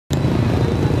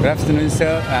Good afternoon,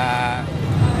 sir.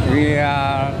 We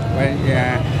are very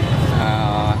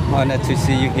honored to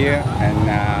see you here, and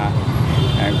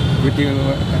would you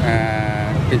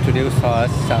introduce for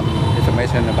us some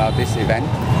information about this event?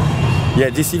 Yeah,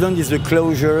 this event is the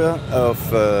closure of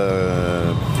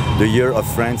the Year of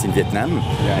France in Vietnam,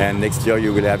 and next year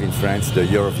you will have in France the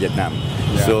Year of Vietnam.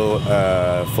 Yeah. So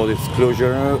for this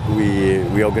closure,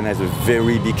 we organize a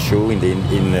very big show in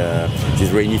this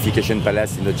Reunification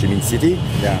Palace in Ho Chi Minh City,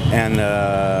 and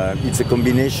it's a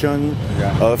combination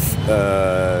of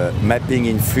mapping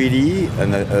in 3D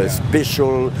and a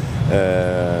special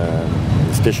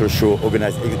show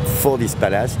organized for this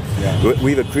palace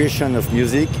with a creation of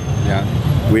music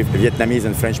with Vietnamese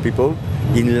and French people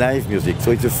in live music.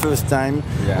 So it's the first time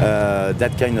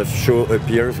that kind of show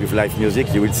appears with live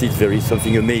music. You will see it's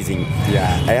something amazing.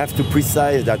 I have to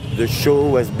precise that the show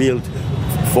was built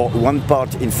for one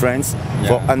part in France,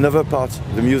 for another part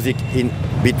the music in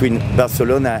between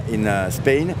Barcelona in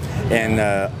Spain and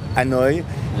Hanoi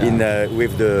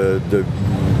with the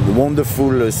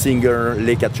wonderful singer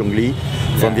Lê Cát Chong Ly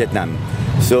from Vietnam.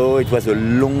 So it was a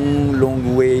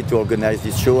long way to organize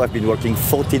this show. I've been working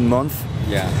 14 months,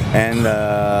 and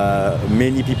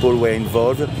many people were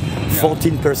involved.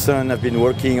 14 persons have been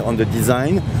working on the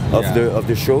design of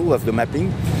the show, of the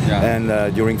mapping, and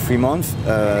during 3 months,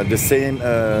 the same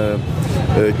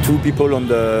 2 people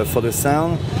for the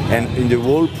sound, and in the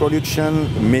whole production,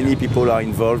 many people are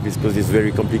involved because it's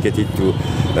very complicated to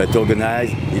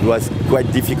organize. It was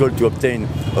quite difficult to obtain.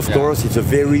 Of course, it's a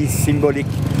very symbolic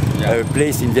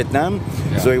place in Vietnam,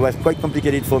 so it was quite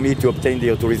complicated for me to obtain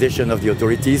the authorization of the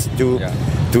authorities to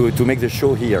make the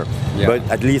show here. But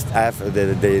at least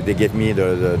they gave me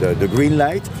the green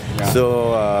light.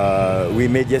 So we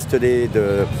made yesterday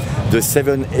the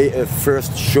 7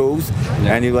 first shows,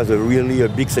 and it was really a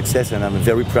big success, and I'm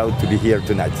very proud to be here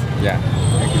tonight.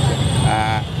 Thank you, sir.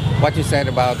 What you said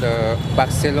about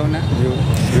Barcelona?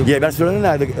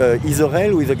 Barcelona,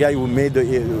 Israel, who is the guy who made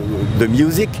the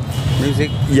music.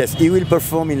 Yes, he will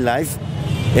perform in live,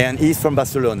 and he's from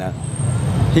Barcelona.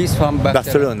 He's from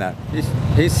Barcelona.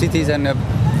 He's citizen of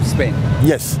Spain.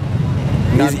 Yes.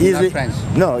 Not French.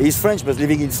 No, he's French but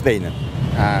living in Spain.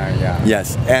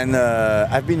 Yes, and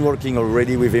I've been working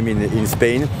already with him in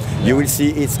Spain. You will see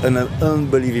it's an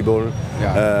unbelievable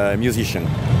musician.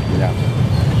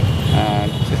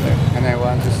 And I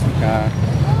want to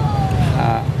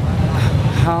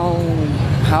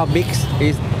how big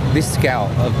is this scale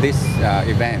of this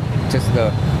event? Just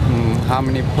how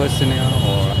many personnel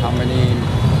or how many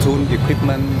tool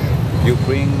equipment you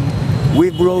bring?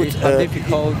 We brought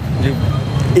difficult.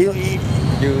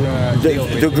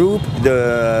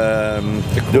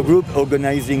 The group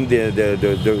organizing the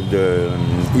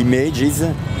images,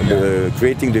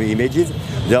 creating the images.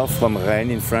 They are from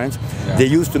Rennes in France. They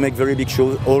used to make very big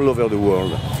shows all over the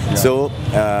world. So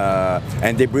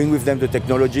and they bring with them the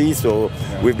technology. So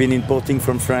we've been importing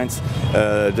from France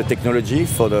the technology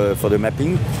for the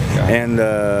mapping, and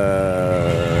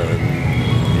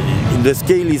the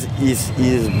scale is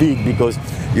big because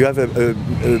you have a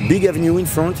big avenue in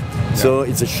front. So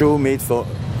it's a show made for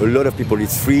a lot of people.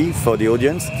 It's free for the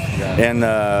audience, and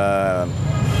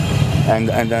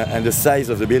the size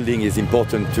of the building is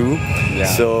important too.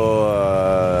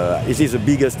 So it is the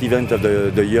biggest event of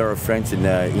the Year of France in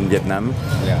Vietnam,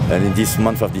 and in this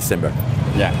month of December.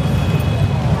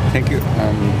 Thank you.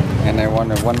 And I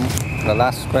want the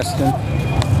last question.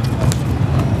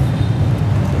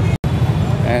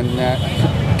 And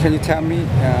can you tell me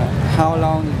how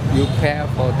long you prepare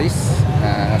for this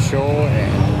show,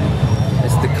 and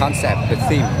it's the concept, the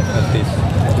theme of this?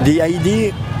 The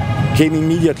idea came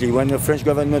immediately when the French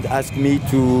government asked me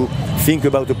to think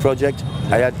about a project.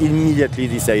 I had immediately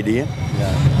this idea,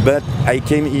 but I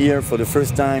came here for the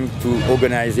first time to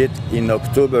organize it in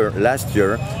October last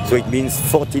year, so it means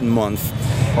 14 months.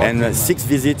 And 6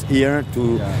 visits here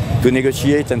to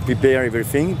negotiate and prepare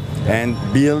everything and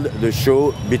build the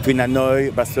show between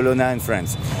Hanoi, Barcelona and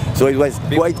France. So it was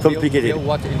quite complicated. Build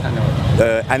what in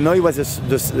Hanoi? Hanoi was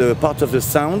the part of the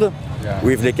sound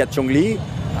with Lê Cát Chong Ly,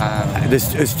 a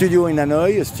studio in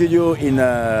Hanoi, a studio in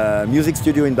music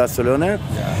studio in Barcelona,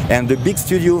 and the big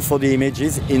studio for the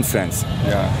images in France.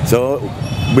 So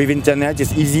with internet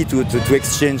it's easy to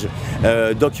exchange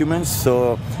documents,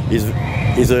 so is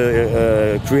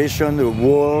a creation, a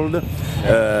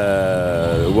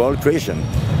world creation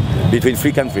between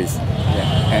 3 countries.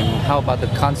 And how about the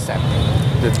concept?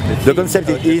 The concept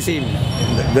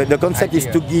is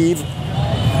to give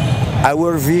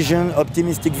our vision,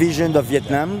 optimistic vision of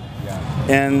Vietnam,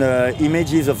 and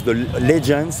images of the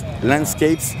legends,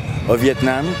 landscapes of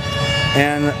Vietnam,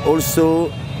 and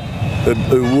also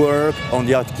a work on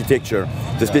the architecture.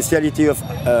 The speciality of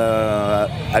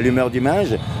Allumeur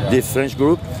d'Image, this French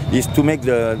group, is to make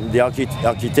the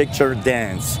architecture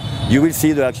dance. You will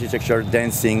see the architecture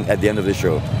dancing at the end of the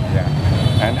show. Yeah,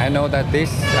 and I know that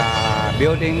this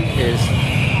building is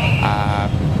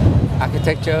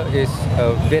architecture is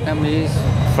Vietnamese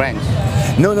French.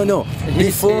 No.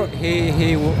 Before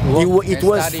it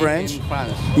was French.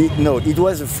 It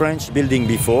was a French building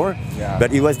before,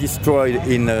 but it was destroyed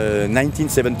in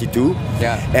 1972,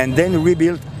 and then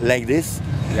rebuilt like this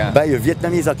by a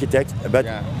Vietnamese architect, but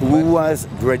who was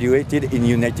graduated in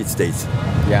United States,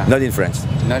 not in France.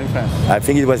 Not in France. I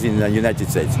think it was in the United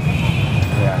States.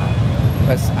 Yeah.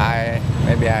 But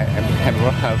maybe I am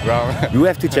wrong. You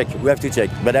have to check. We have to check.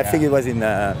 But I think it was in.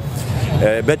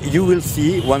 But you will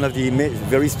see one of the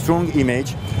very strong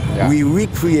image. We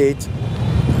recreate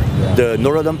the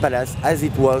Notre-Dame Palace as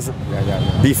it was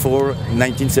before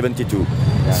 1972.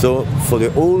 So for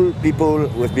the old people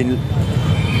who have been,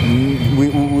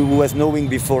 who was knowing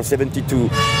before 72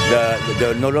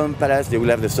 the Notre-Dame Palace, they will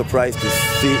have the surprise to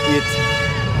see it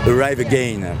arrive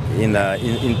again in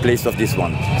place of this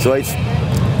one. So it's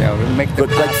we'll make the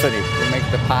quite funny. We'll make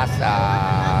the past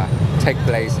take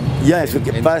place. Yes,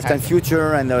 past and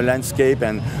future and landscape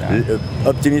and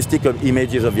optimistic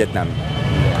images of Vietnam.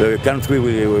 The country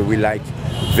we like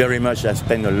very much. I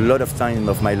spent a lot of time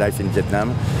of my life in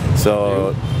Vietnam.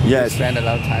 So you spent a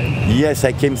lot of time? Yes,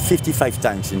 I came 55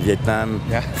 times in Vietnam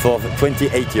for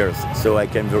 28 years. So I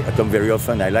come very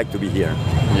often. I like to be here.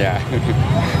 Yeah.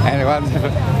 And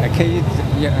can you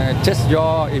just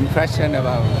your impression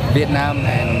about Vietnam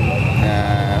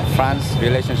and France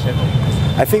relationship?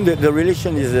 I think that the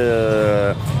relation is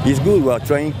good. We are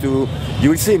trying to. You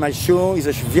will see, my show is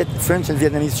a French and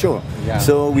Vietnamese show.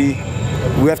 So we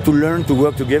have to learn to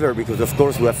work together because, of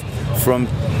course, we have from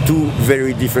two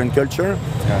very different cultures.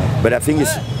 But I think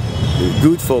it's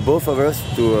good for both of us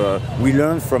to we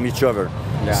learn from each other.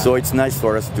 So it's nice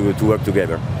for us to work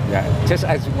together. Just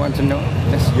I want to know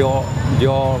just your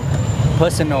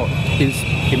personal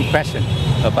impression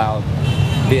about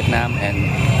Vietnam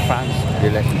and France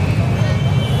relationship.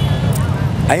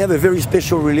 I have a very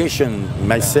special relation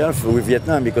myself with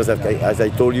Vietnam because, as I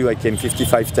told you, I came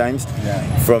 55 times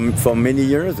for many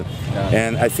years,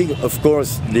 and I think, of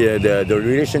course, the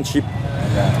relationship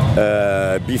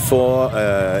before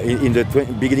in the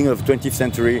beginning of the 20th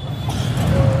century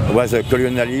was a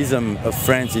colonialism of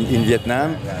France in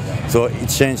Vietnam. So it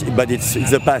changed, but it's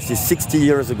the past. It's 60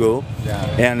 years ago,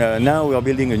 and now we are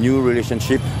building a new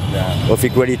relationship of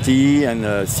equality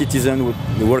and citizens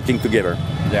working together.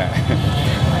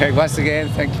 Once again,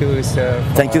 thank you, sir.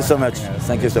 Thank you so much.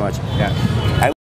 Thank you so much.